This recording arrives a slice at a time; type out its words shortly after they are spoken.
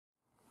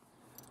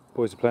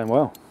Boys are playing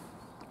well.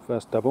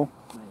 First double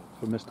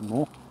for Mr.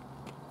 Moore.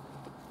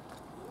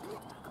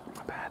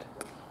 Not bad.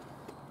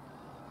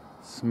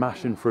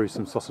 Smashing through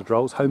some sausage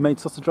rolls. Homemade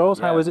sausage rolls.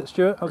 Yeah. How is it,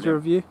 Stuart? How's your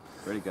review?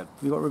 Really good.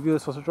 You got a review of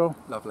the sausage roll?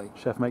 Lovely.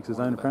 Chef makes his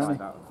own apparently.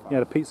 You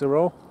had a pizza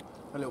roll?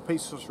 A little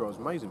piece of sausage roll is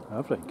amazing.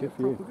 Lovely, good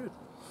for you.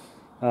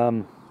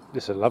 Good.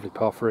 This is a lovely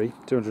par 3,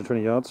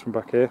 220 yards from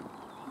back here.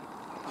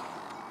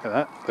 Look at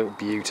that little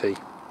beauty.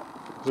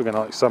 It's looking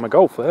like summer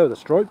golf there with the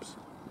stripes.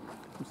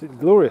 Absolutely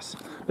glorious.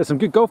 There's some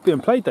good golf being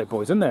played though,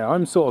 boys, isn't there?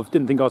 I'm sort of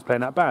didn't think I was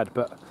playing that bad,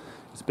 but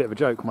it's a bit of a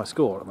joke, my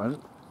score at the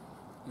moment.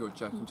 You're a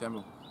joke in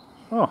general.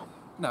 Oh.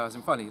 No, as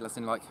in funny, as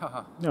in like,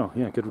 haha. Oh,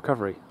 yeah, good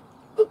recovery.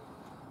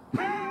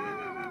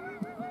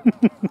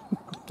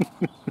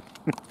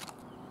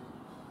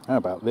 How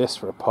about this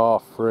for a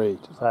par 3?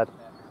 Just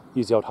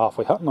use the old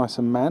halfway hut, nice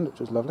and manned,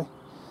 which is lovely.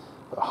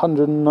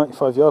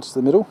 195 yards to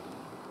the middle.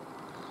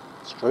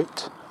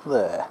 Straight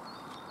there.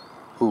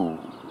 Ooh,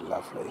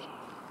 lovely.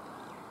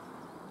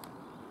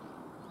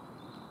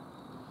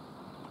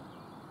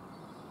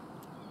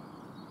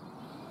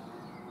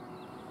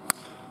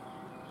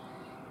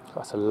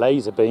 That's a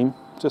laser beam,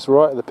 just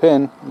right at the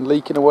pin,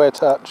 leaking away a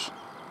touch.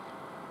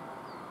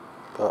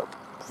 But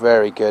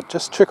very good,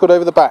 just trickled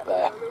over the back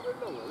there.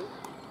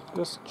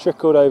 Just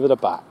trickled over the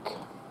back.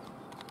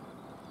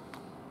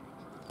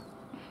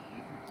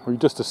 We were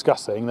just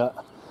discussing that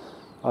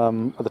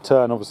at the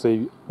turn,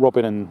 obviously,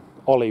 Robin and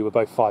Ollie were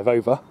both 5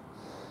 over.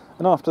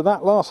 And after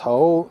that last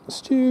hole,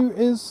 Stu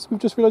we've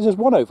just realised there's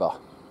 1 over.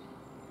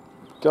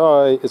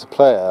 Guy is a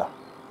player,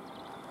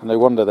 and no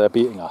wonder they're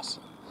beating us.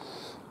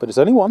 But it's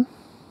only 1.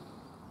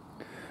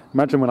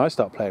 Imagine when I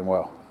start playing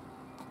well.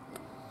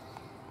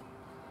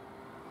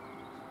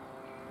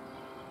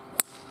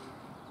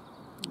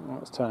 Oh,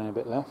 it's turning a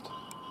bit left.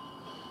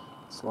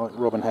 It's like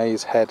Robin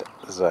Hayes' head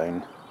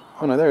zone.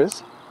 Oh no, there it is.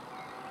 Is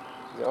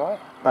it alright?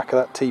 Back of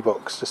that tee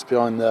box, just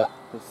behind the...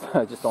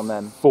 just on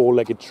them.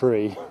 4-legged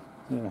tree.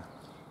 Yeah.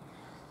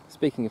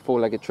 Speaking of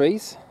 4-legged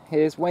trees,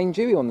 here's Wayne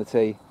Dewey on the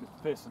tee.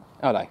 Pearson.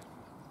 Oh no.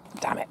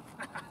 Damn it.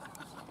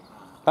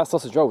 That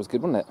sausage roll was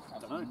good, wasn't it? I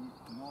don't know.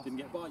 Didn't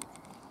get a bite.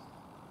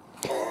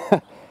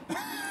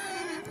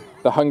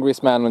 The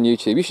hungriest man on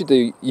YouTube. You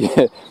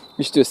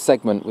should do a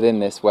segment within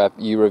this where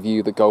you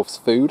review the golf's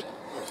food.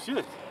 You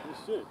should.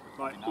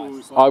 Like,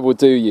 nice. I will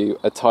do you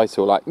a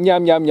title like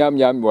yum yum yum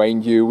yum Wayne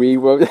Dewey.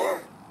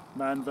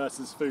 Man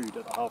versus food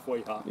at the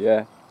halfway hut.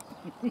 Yeah.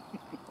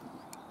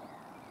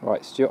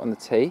 Right, Stuart on the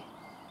tee.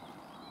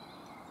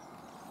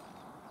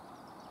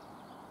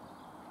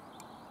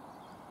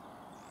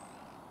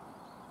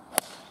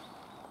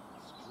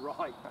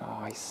 Right.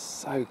 Oh, he's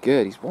so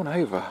good. He's 1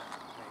 over.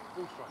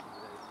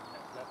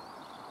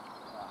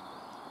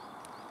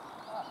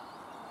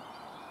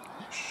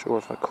 Not sure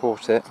if I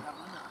caught it.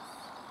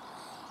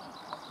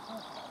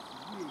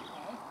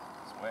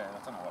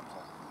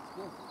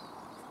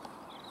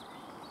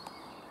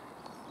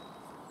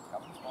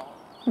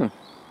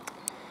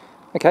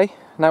 Okay,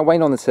 now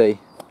Wayne on the tee.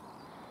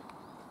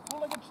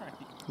 4-legged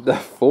tree. The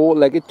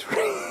 4-legged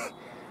tree.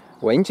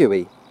 Wayne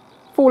Dewey.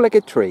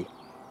 4-legged tree.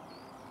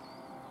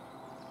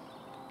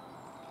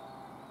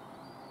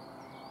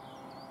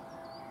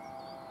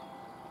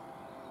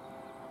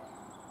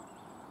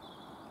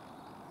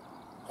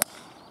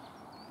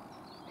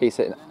 He's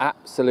an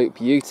absolute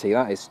beauty.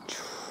 That is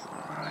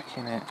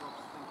tracking it.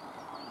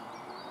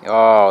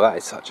 Oh, that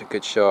is such a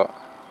good shot.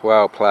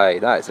 Well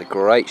played. That is a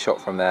great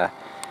shot from there.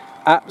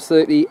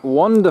 Absolutely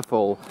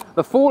wonderful.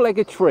 The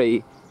 4-legged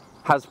tree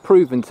has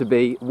proven to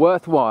be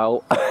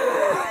worthwhile.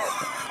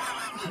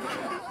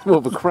 It's more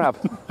of a crab.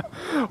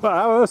 Well,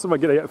 how else am I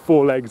going to get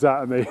 4 legs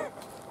out of me?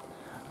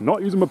 I'm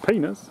not using my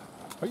penis.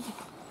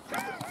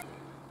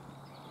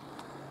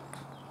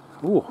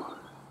 Ooh,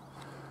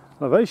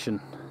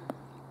 elevation.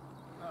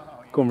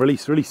 Go on,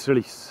 release, release,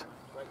 release.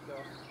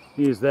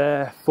 He is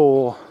there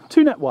for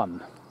 2-net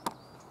 1.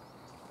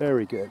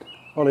 Very good.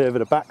 Ollie over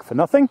the back for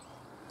nothing.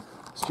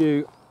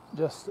 Stu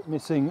just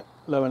missing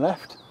low and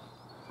left.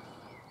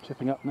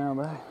 Chipping up now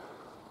there.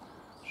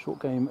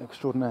 Short game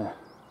extraordinaire.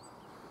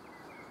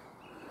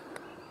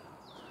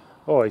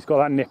 Oh, he's got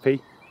that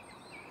nippy.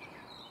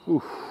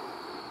 Oof.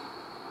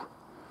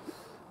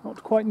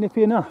 Not quite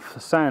nippy enough.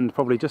 The sand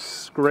probably just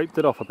scraped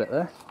it off a bit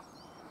there.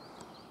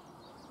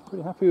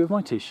 Pretty happy with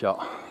my tee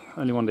shot.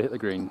 Only one to hit the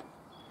green.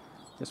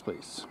 Yes,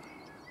 please.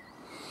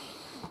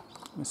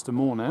 Mr.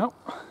 Moore now.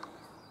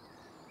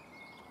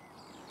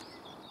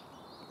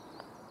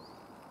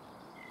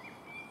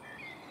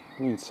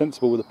 Being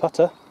sensible with the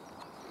putter.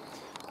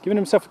 Giving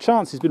himself a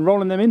chance. He's been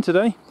rolling them in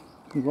today.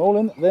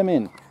 Rolling them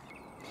in.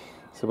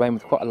 So Wayne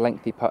with quite a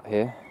lengthy putt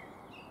here.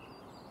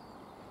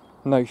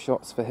 No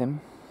shots for him.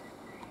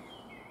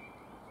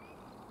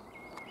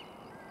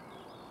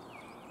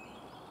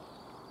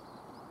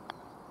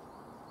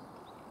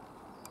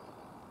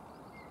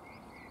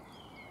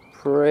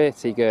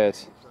 Pretty good.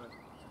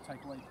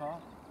 Take away par?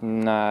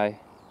 No.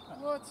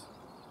 What?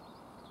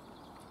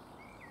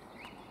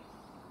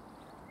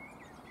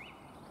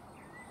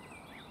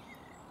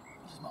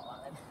 Just not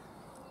that then.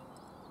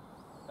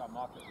 Don't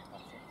mark it as a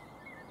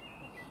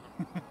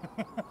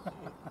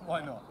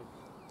Why not?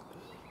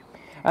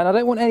 And I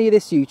don't want any of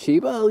this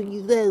YouTube. Oh,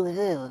 you want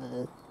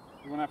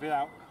to have it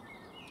out?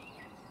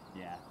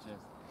 Yeah, cheers.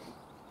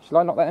 Shall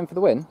I knock that in for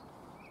the win?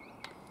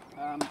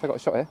 Have I got a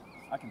shot here.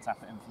 I can tap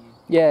it in for you.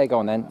 Yeah, go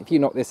on then. If you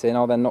knock this in,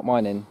 I'll then knock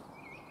mine in.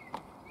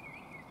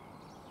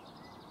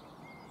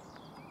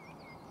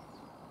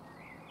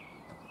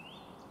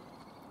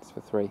 It's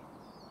for 3.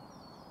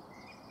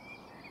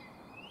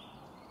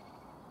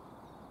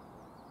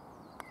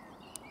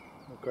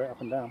 Great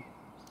up and down.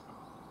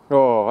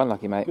 Oh,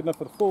 unlucky, mate. Good enough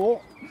for the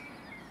 4.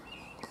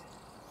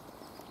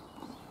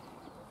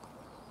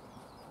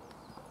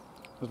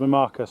 There's my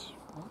Marcus.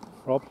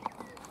 Rob?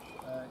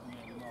 Yeah,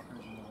 the marker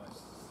is in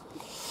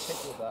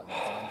the way.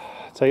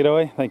 Take it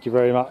away. Thank you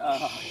very much.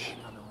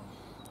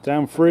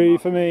 Down 3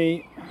 for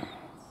me.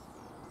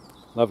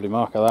 Lovely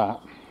marker that.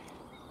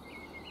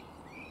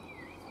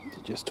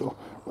 Digital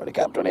World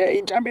Cup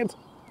 2018 champions.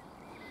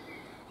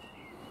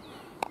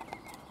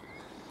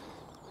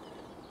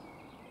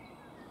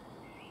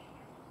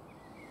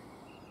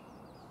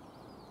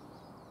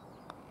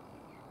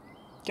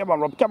 Come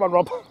on, Rob. Come on,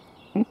 Rob.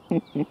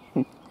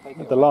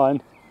 At the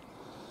line.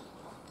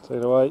 Take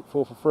it away.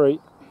 4 for 3.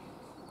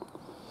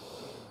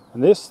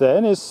 And this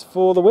then is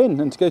for the win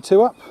and to go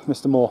 2 up,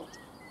 Mr. Moore.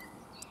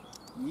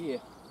 Yeah.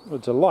 What a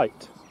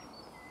delight.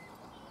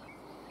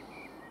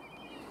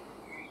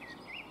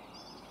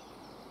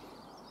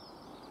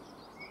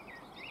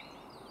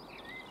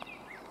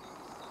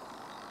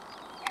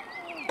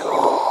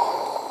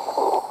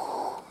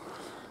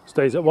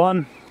 Stays at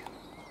 1.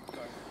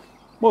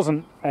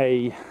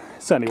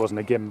 Certainly wasn't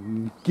a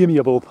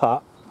gimmeable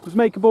putt. It was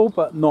makeable,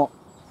 but not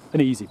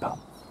an easy putt.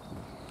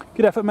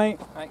 Good effort, mate.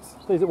 Thanks.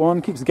 Stays at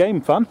 1, keeps the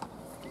game fun.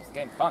 Keeps the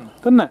game fun.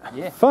 Doesn't it?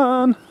 Yeah.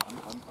 Fun.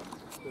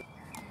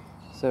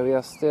 So we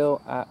are still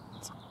at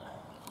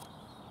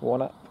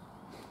 1 up.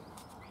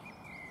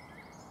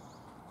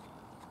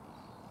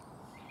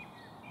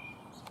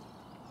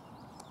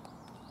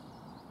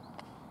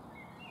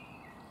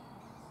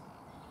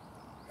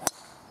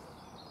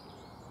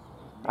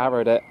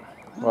 Arrowed it.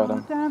 Well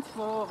done.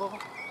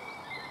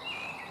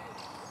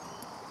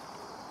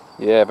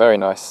 Yeah, very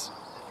nice.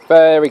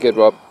 Very good,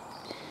 Rob.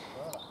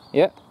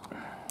 Yeah.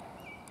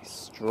 He's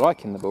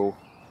striking the ball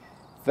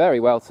very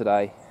well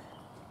today.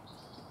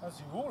 As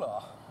you all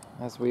are.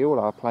 As we all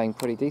are, playing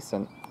pretty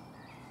decent.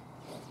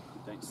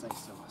 Don't say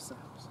so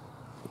ourselves.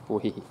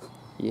 We,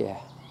 yeah.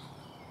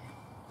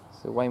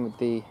 So Wayne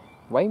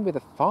with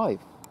a 5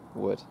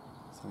 wood.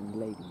 Some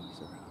ladies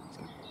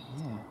around.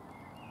 Yeah.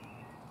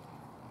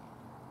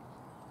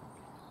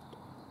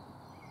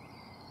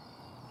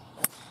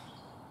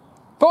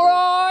 All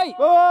right!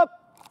 Up.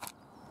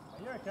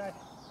 Are you okay?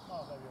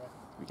 Oh, there you are.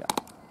 We go.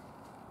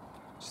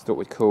 Just thought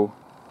we'd call.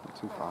 Not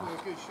too far.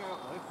 A good shout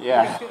though.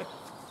 Yeah.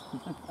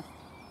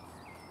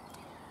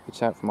 Good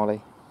shout from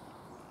Ollie.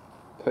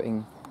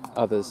 Putting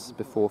others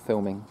before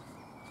filming.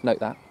 Note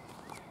that.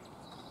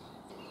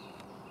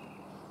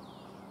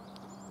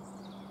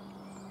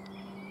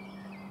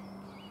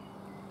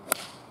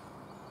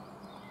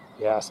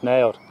 Yeah, it's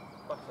nailed.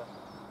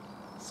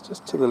 It's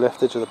just to the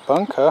left edge of the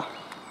bunker.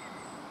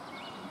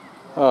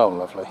 Oh,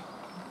 lovely.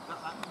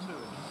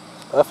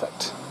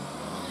 Perfect.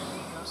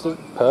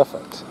 Absolutely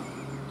perfect.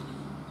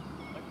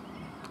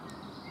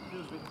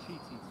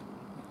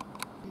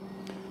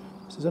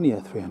 This is only a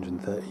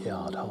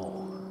 330-yard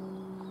hole.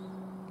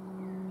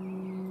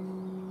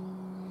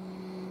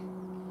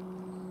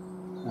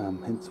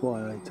 Hence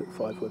why I took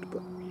 5 wood,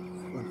 but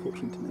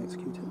unfortunately didn't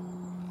execute it.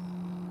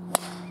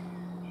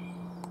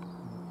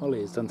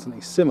 Ollie has done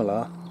something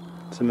similar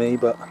to me,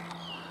 but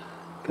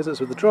because it's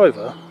with the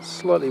driver,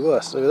 slightly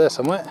worse over there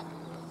somewhere.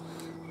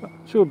 But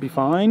should be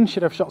fine,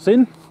 should have shots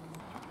in.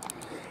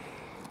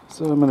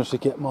 So I managed to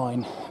get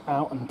mine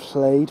out and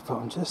played, but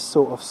I'm just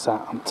sort of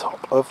sat on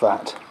top of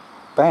that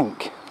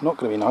bank. Not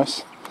going to be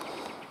nice.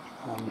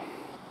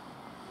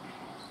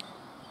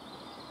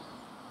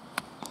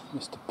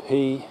 Mr.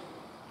 P,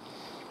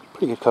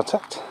 pretty good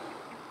contact.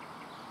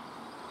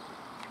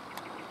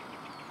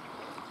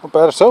 Not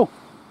bad at all,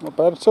 not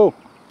bad at all.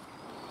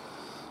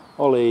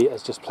 Ollie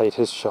has just played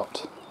his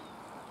shot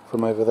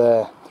from over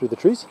there through the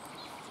trees.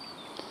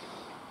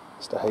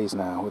 Mr. Hayes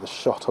now with a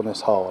shot on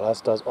this hole,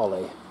 as does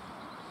Ollie.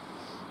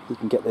 He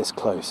can get this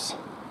close.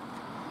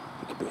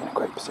 He could be in a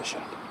great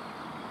position.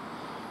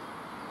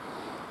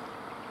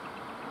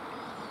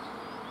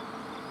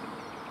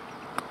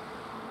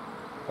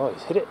 Oh,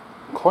 he's hit it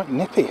quite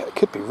nippy. It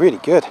could be really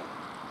good.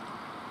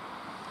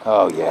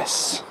 Oh,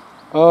 yes.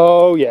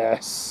 Oh,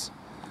 yes.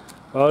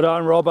 Well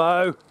done,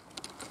 Robbo.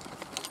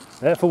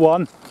 There for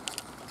 1.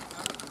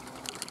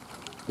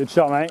 Good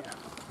shot, mate.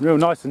 Real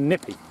nice and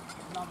nippy.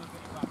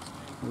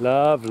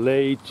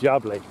 Lovely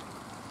jubbly.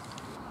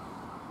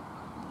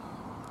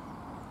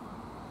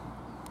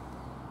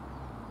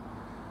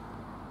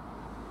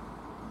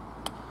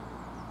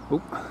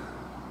 Oop.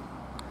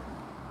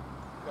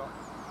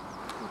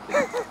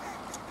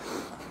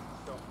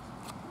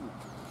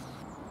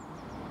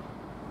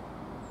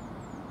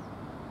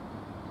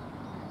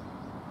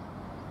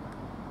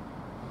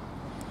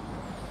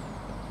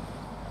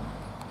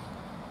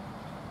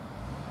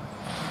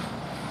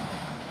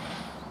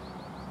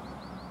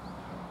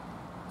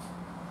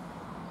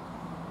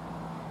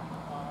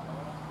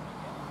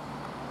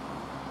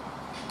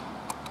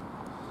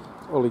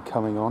 Ollie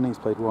coming on. He's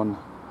played 1,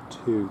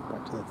 2,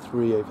 back to the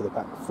 3 over the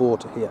back, 4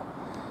 to here.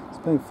 He's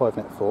playing 5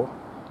 net 4.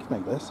 He can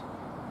make this.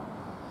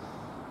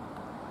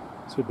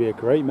 This would be a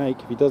great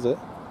make if he does it.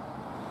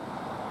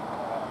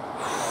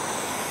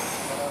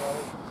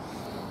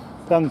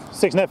 Done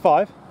 6 net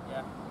 5.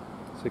 Yeah.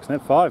 6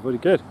 net 5. Really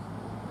good.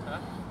 Huh?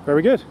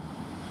 Very good.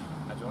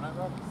 How do you want it,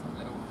 Rob?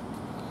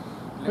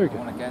 Very Little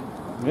good. one again.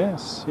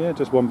 Yes. Yeah.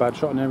 Just one bad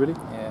shot in there, really.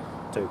 Yeah.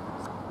 2.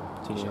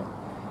 Tee shot.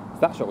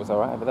 That shot was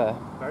alright over there.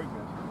 Very good.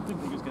 Didn't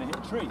think he was going to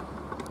hit a tree.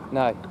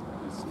 No.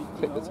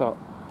 Clip the top.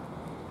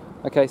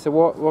 Okay, so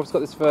Rob's got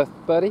this for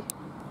birdie.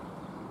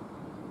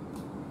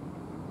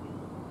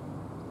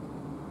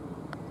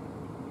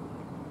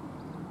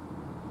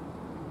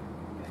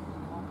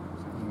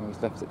 Oh, he's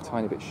left it a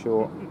tiny bit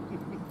short.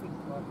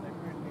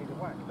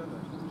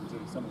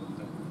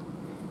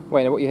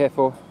 Wayne, what are you here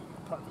for?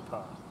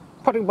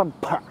 Putting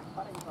bumper.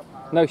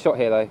 No shot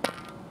here though.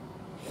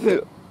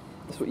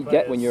 That's what you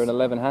get when you're an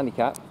 11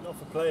 handicap. Not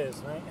for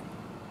players, mate.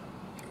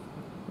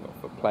 Not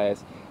for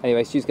players.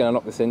 Anyway, Stu's going to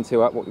knock this in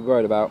 2 up. What are you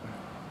worried about?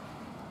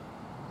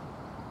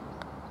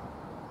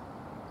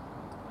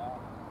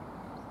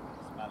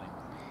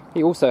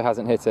 He also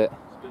hasn't hit it.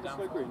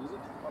 Slow green, is it?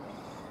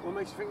 What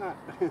makes you think that?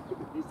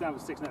 He's down for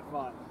 6 net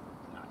 5.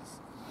 Nice.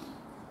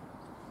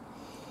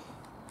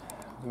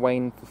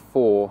 Wayne for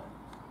 4.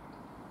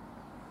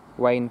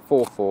 Wayne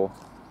 4-4.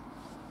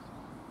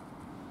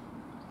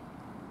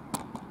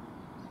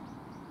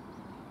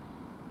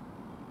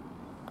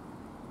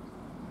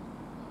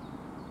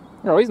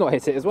 No, he's not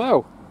hit it as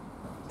well.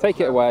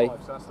 Take it away. 5,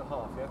 so that's the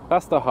half, yeah?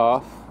 That's the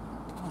half.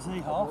 Was he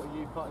half? What are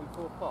you putting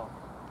for par?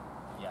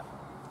 Yeah.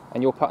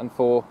 And you're putting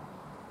for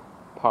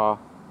par.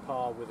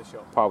 Par with a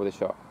shot. Par with a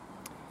shot.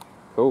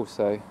 Cool,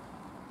 so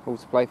all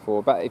to play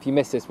for. But if you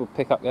miss this, we'll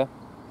pick up, yeah?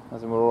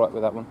 As in we're alright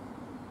with that one.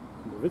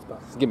 It's back.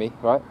 It's a gimme,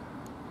 right?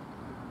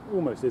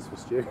 Almost is for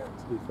Stu,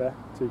 to be fair.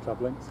 2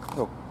 club links.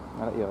 Cool.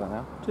 I'll let you have that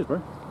now. Cheers,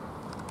 bro.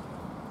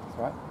 That's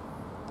right.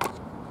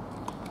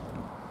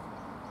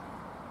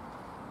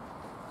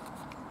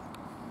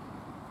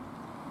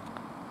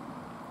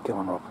 Come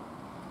on, Rob.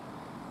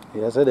 He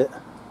has hit it.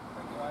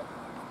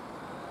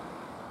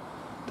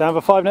 Down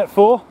for 5 net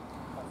 4.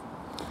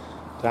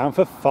 Down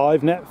for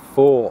 5 net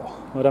 4.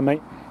 Well done,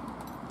 mate.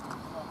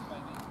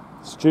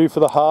 Stu for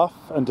the half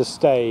and to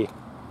stay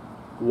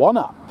 1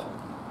 up.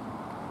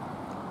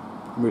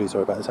 I'm really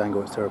sorry about this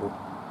angle, it's terrible.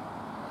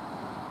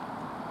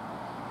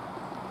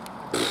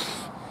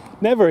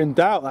 Never in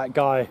doubt, that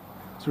guy.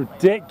 It's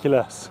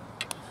ridiculous.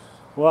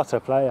 What a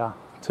player.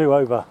 2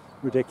 over.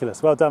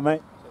 Ridiculous. Well done,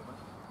 mate.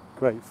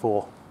 Great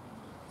 4.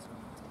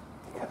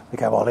 Look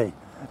how Ollie.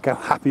 Look how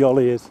happy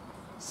Ollie is.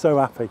 So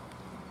happy.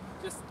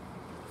 Just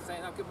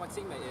saying how good my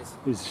teammate is.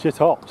 He's shit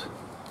hopped.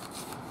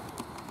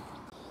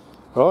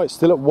 Right,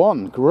 still at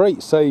 1.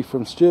 Great save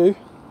from Stu.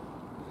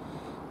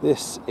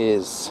 This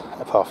is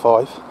a par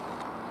 5.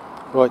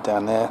 Right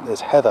down there. There's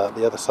heather at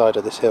the other side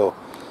of this hill.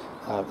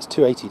 It's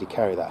 280 to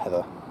carry that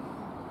heather.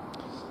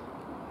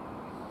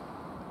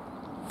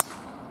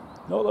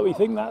 Not that we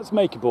think that's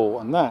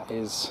makeable, and that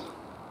is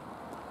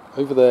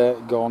over there,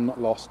 gone,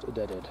 lost,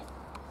 deaded.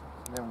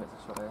 No one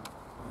gets a shot here.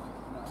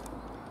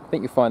 I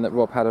think you'll find that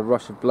Rob had a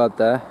rush of blood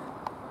there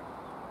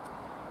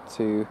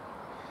to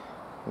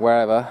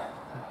wherever.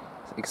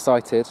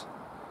 Excited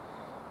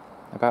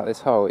about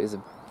this hole. It is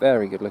a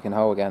very good looking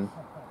hole again.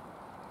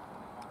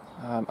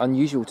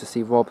 Unusual to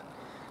see Rob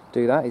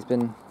do that. He's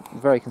been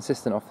very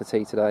consistent off the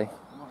tee today.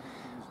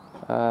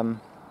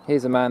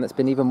 Here's a man that's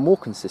been even more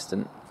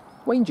consistent.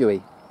 Wayne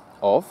Dewey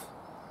of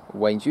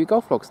Wayne Dewey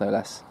Golf Vlogs, no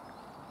less.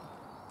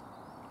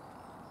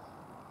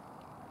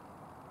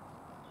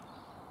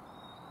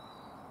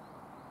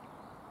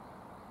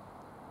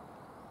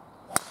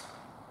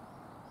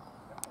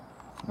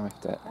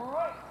 Knifed it.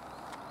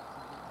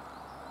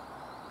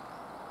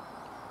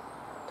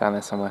 Down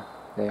there somewhere.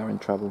 They are in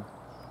trouble.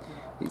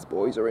 These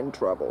boys are in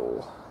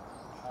trouble.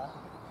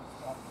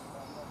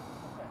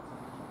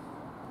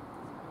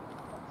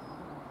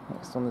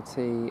 Next on the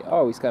tee.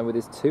 Oh, he's going with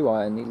his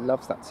 2-iron. He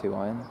loves that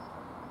 2-iron.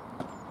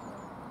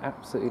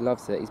 Absolutely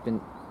loves it. He's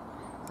been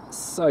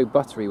so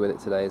buttery with it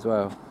today as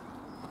well.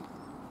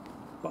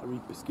 Buttery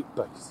biscuit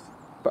base.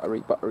 Buttery,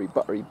 buttery,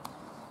 buttery.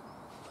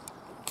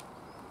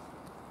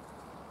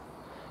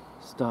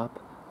 Stop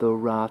the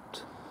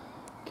rot.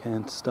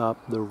 Can't stop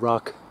the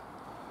rock.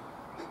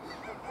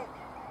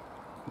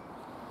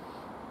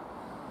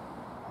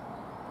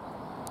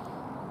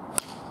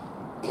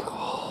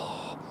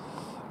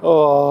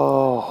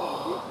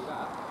 Oh,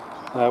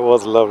 that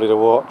was lovely to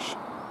watch.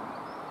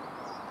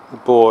 The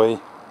boy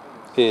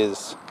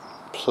is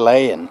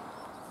playing.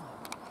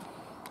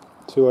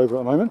 2 over at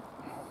the moment.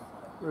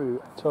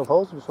 Through 12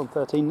 holes, we're just on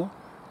 13 now.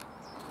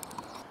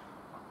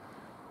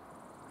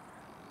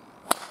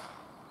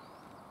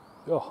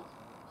 Oh,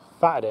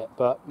 fatted it,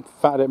 but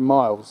fatted it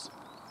miles.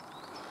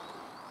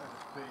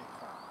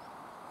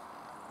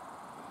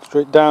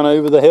 Straight down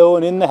over the hill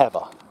and in the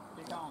heather.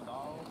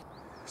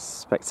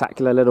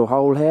 Spectacular little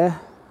hole here.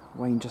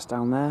 Wayne just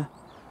down there.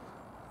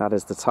 That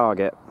is the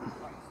target.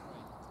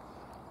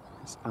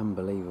 It's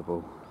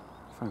unbelievable.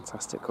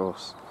 Fantastic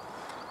course.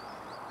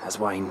 There's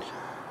Wayne.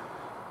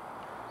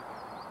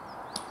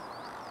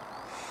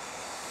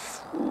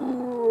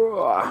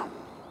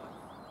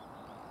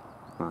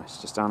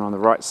 Nice, just down on the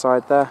right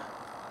side there.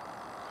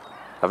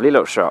 Lovely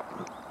little shot.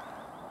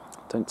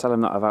 Don't tell him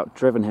that I've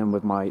outdriven him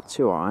with my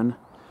 2-iron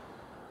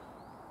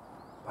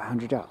by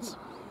 100 yards.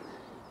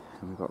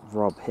 And we've got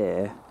Rob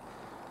here.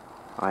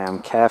 I am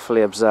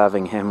carefully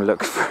observing him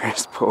look for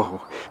his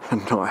ball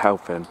and not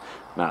helping.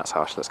 No, that's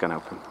harsh, let's go and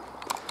help him.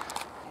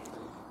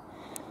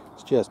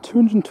 It's just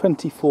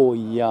 224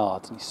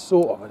 yards, and he's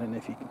sort of, I don't know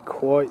if you can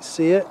quite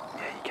see it.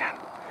 Yeah, you can.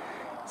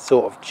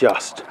 Sort of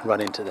just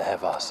run into the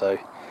heather, so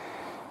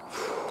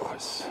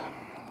it's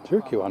a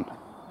tricky one.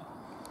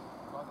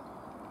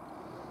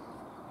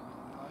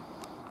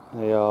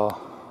 They are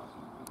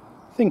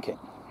thinking,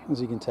 as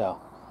you can tell.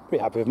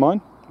 Pretty happy with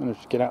mine.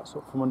 Managed to get out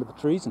sort of from under the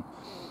trees and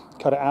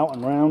cut it out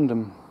and round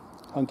and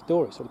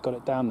hunky-dory, sort of got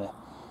it down there.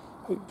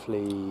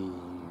 Hopefully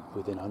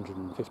within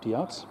 150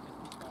 yards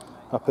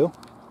uphill.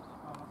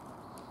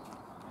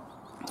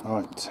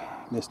 Right,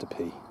 Mr.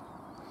 P.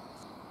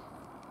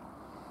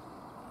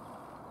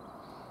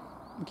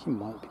 I think he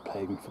might be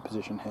playing for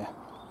position here.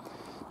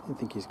 I don't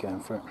think he's going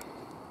for it.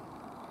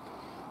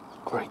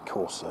 Great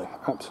course though,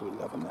 absolutely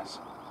loving this.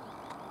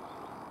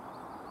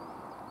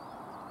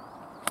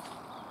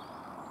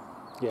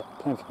 Yeah,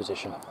 playing for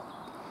position.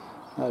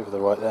 Over the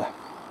right there.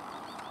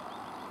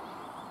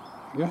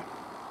 There we go.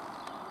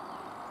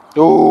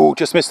 Oh,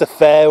 just missed the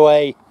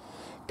fairway.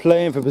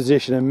 Playing for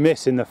position and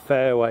missing the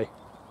fairway.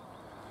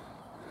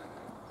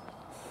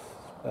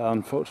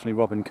 Unfortunately,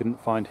 Robin couldn't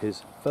find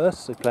his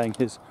first, so playing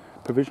his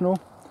provisional.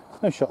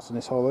 No shots in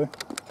this hole though.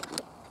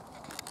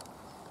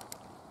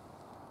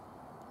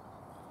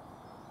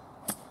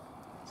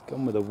 He's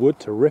gone with a wood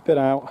to rip it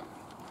out.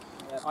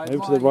 Yeah,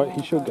 over to the right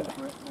he should go.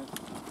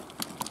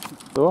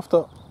 So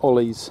after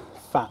Ollie's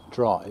fat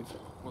drive,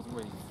 Wasn't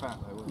really fat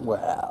though, was it?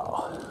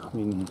 well, I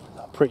mean,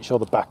 I'm pretty sure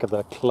the back of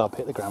the club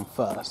hit the ground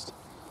first.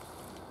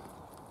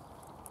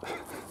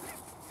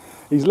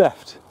 He's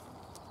left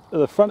at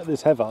the front of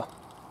this heather,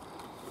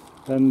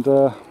 and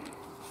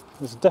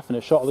there's a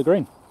definite shot of the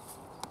green.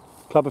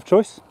 Club of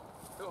choice?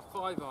 Got a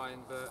 5-iron,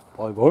 but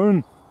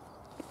 5-iron.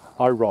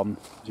 Iron,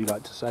 as you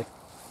like to say.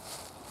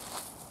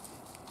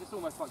 just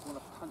almost like you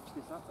want to punch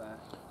this up there.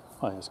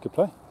 Oh, that's a good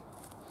play.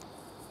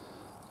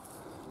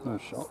 No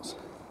shots.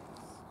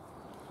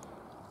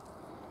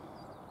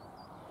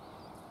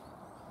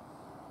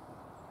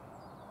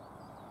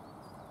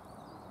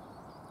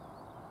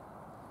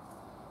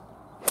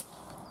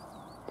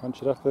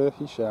 Punch it up if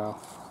you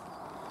shall.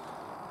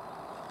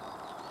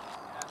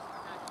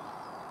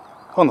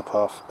 On the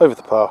path, over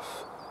the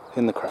path,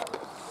 in the crap.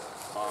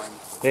 Fine.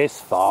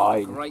 It's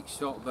fine. Great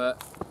shot,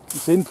 but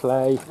It's in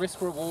play.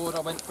 risk reward.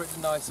 I went for it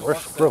the nice one.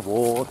 Risk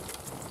reward.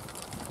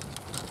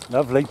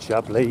 Lovely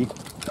jubbly.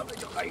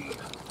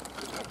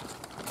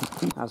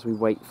 As we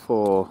wait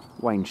for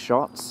Wayne's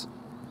shots,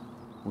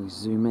 we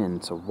zoom in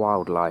to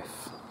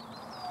wildlife.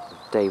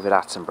 David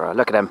Attenborough.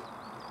 Look at him.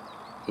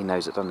 He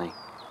knows it, doesn't he?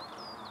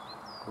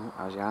 Oh,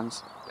 how's your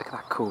hands? Look at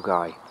that cool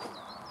guy.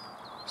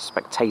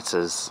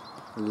 Spectators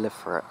live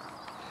for it.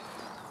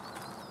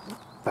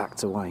 Back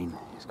to Wayne.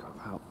 He's got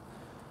about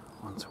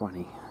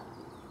 120.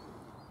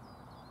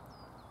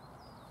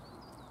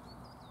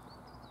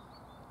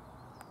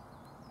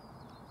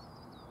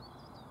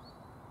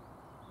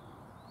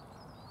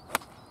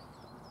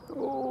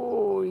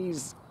 Oh,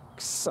 he's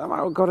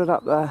somehow got it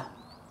up there.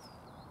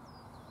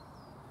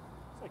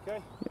 It's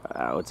okay. Yeah,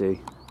 that'll do.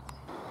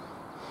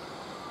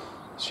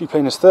 She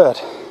playing as third.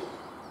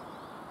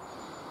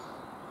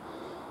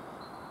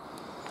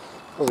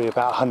 Probably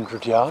about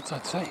 100 yards,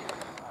 I'd say.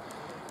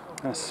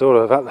 That's sort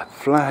of at the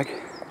flag.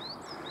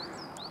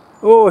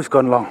 Oh, it's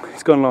gone long.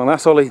 It's gone long.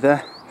 That's Ollie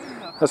there.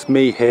 That's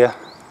me here.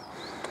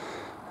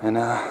 And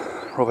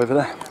Rob over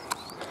there.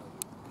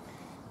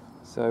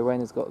 So Wayne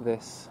has got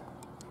this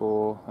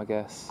for, I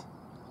guess,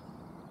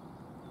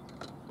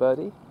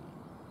 birdie?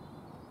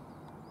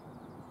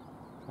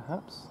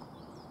 Perhaps?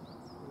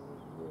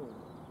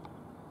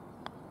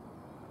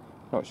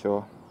 Not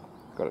sure.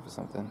 Got it for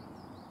something.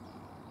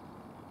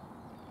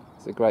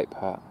 It's a great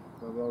putt.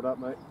 Well rolled up,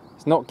 mate.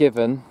 It's not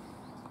given.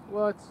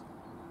 What?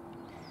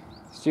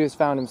 Stu's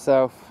found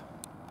himself.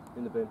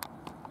 In the bin.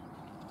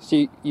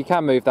 Stu, you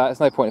can move that. There's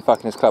no point in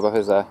fucking his club up,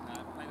 is there?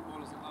 Play the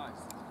ball as it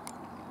lies.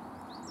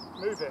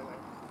 Move it, mate.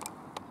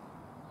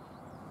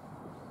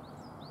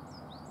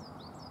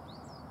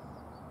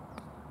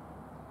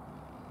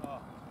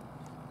 Oh,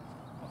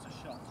 what a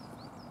shot.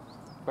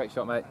 Great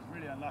shot, mate.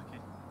 Really unlucky.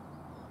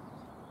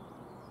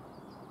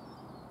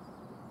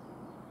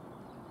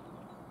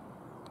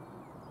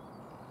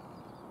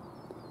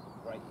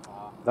 Great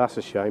par. That's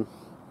a shame.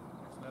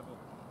 Next level.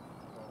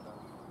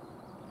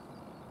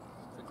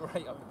 It's a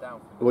great up and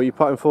down. What are you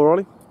putting for,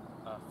 Ollie?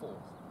 4.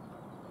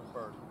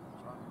 Bird.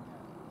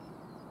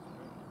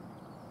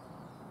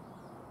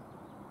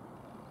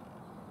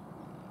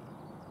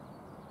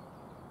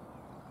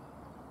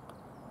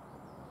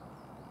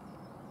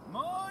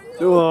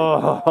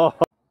 Oh.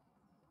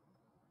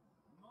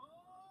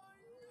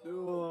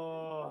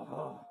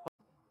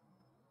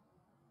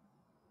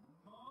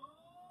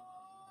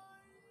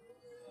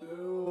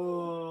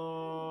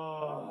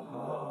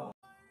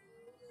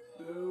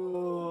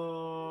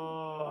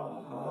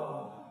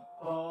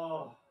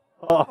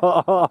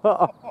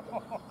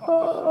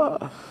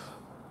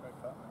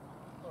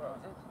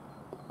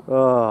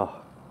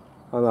 Oh,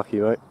 unlucky,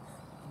 mate.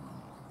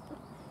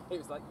 It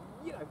was like,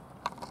 you know.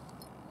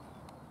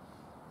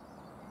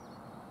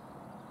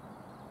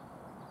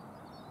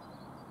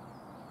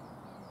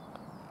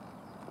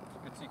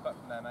 Good two putt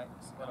from there, mate.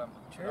 Well done.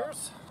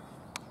 Cheers.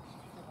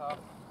 Well,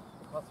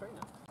 3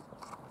 now.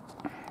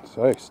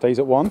 So, stays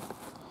at 1.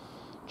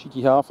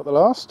 Cheeky half at the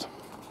last.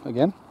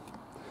 Again.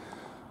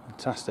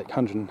 Fantastic,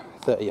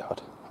 130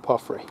 yard, par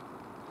 3.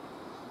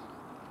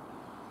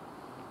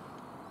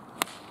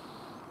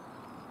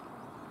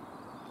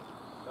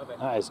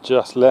 That is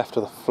just left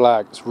of the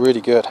flag. It's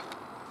really good.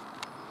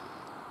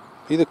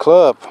 Be the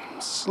club,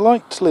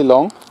 slightly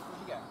long.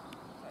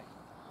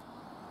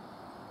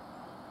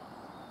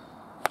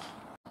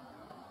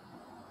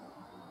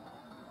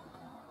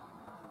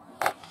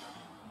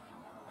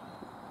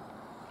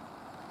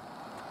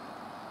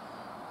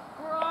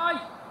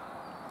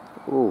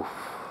 Oof.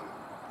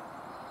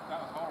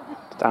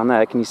 Down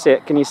there, can you see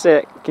it? Can you see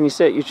it? Can you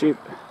see it, YouTube?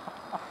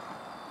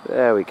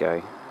 There we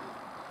go.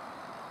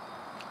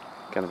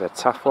 Going to be a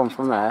tough one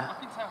from there. I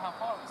can tell how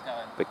far it was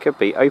going. But could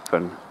be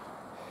open.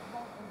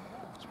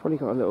 It's probably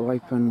got a little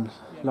open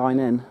line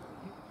in.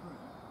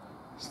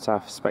 It's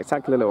tough.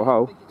 Spectacular little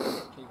hole.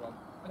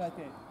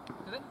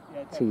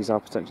 Tees are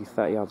potentially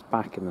 30 yards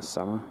back in the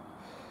summer.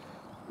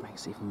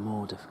 Makes it even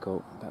more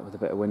difficult, but with a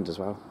bit of wind as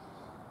well.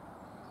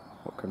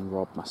 What can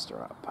Rob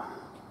muster up?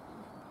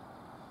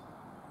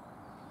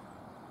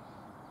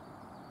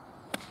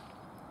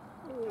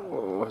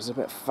 Oh, it was a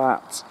bit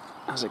fat.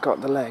 Has it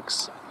got the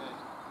legs?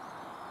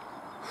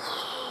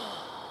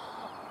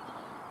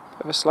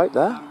 Bit of a slope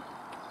there.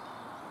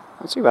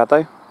 Not too bad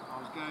though.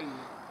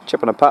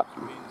 Chip on a putt.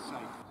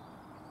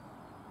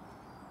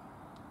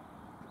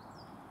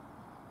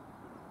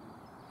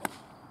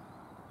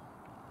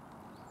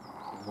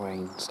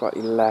 Wayne,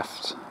 slightly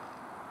left.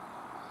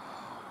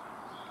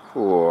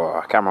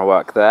 Oh, camera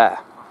work there.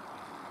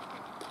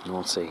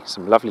 Naughty.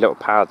 Some lovely little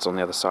pads on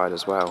the other side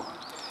as well.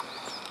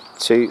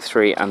 2,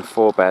 3 and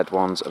 4 bed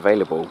ones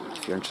available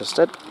if you're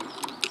interested.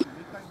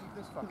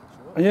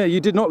 Yeah, you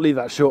did not leave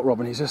that short,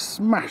 Robin. He's just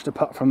smashed a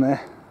putt from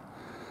there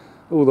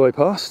all the way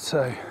past,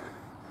 so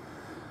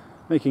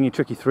making a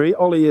tricky 3.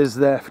 Ollie is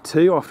there for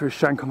 2 after his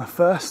shank on the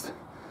first.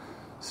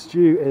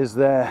 Stu is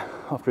there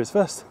after his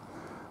first.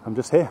 I'm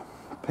just here,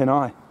 pin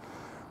eye.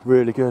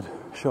 Really good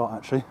shot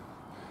actually.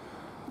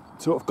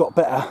 Sort of got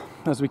better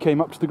as we came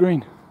up to the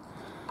green.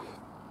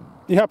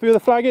 You happy with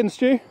the flag in,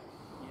 Stu? Yes.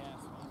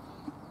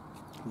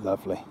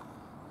 Lovely.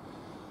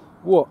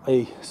 What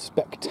a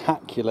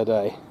spectacular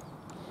day.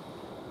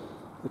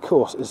 The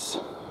course is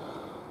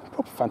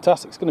proper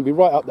fantastic. It's going to be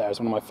right up there as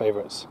one of my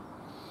favourites,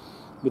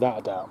 without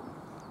a doubt.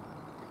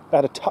 They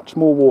had a touch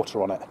more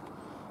water on it,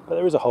 but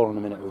there is a hole in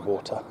a minute with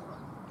water.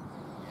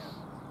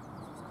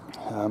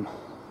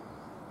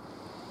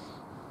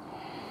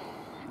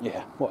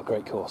 Yeah, what a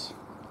great course.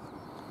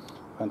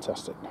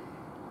 Fantastic.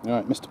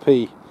 Alright, Mr.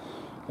 P.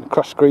 Gonna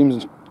crush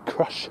dreams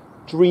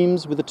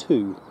with a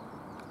 2.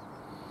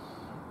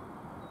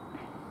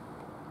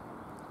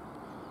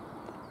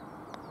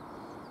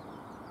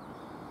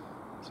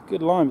 It's a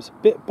good line, it's a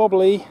bit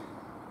bobbly.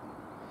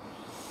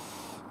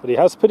 But he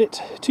has put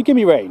it to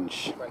gimme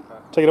range.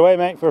 Take it away,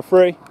 mate, for a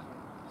free.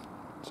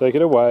 Take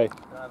it away.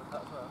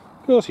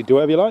 Of course, you do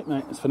whatever you like,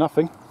 mate. It's for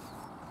nothing.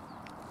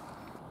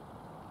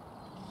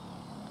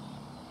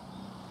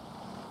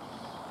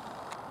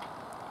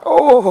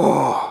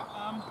 Oh!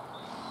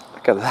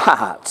 Look at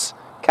that!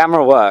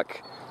 Camera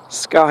work.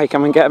 Sky,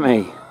 come and get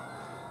me.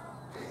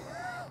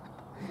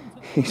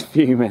 He's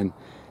fuming.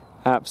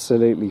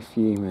 Absolutely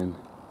fuming.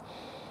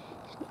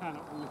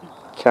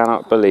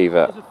 Cannot believe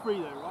it.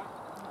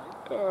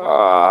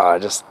 Oh,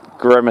 just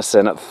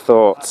grimacing at the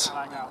thought.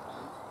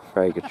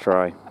 Very good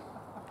try.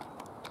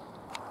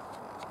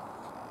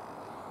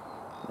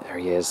 There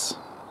he is.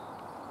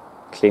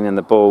 Cleaning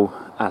the ball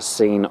as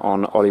seen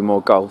on Ollie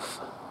Moore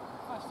Golf.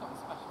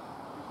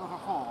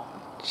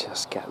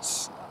 Just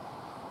gets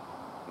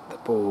the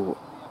ball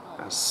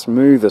as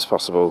smooth as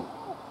possible,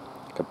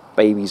 like a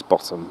baby's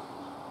bottom.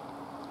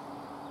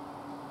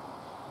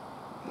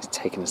 He's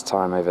taking his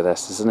time over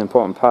this. This is an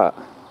important putt.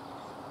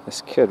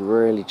 This could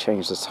really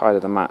change the tide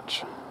of the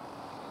match.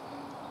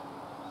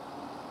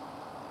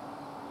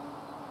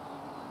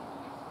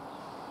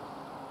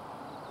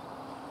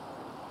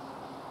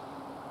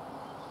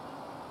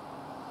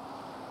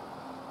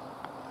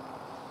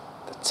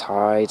 The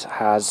tide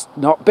has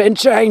not been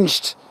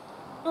changed.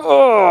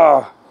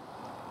 Oh,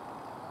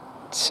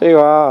 too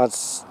hard.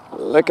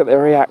 Look at the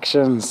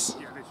reactions.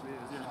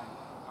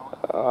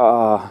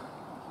 Oh,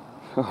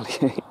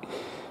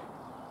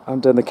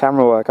 I'm doing the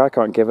camera work. I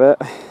can't give it.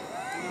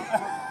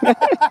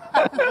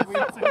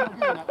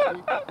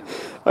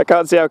 I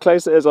can't see how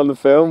close it is on the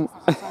film.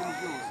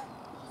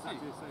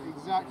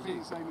 Exactly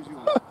the same as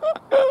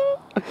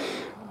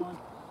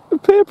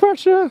yours. Peer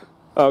pressure.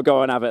 Oh,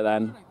 go on, have it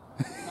then.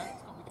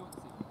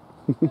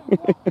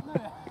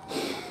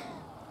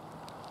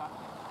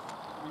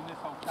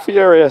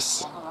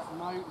 Furious.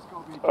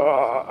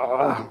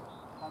 I'm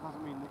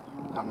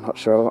not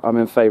sure. I'm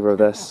in favour of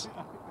this.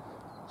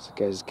 So it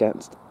goes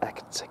against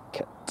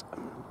etiquette.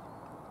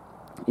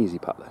 Easy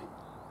putt though.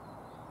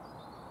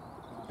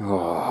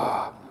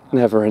 Oh,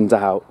 never in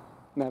doubt.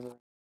 Never.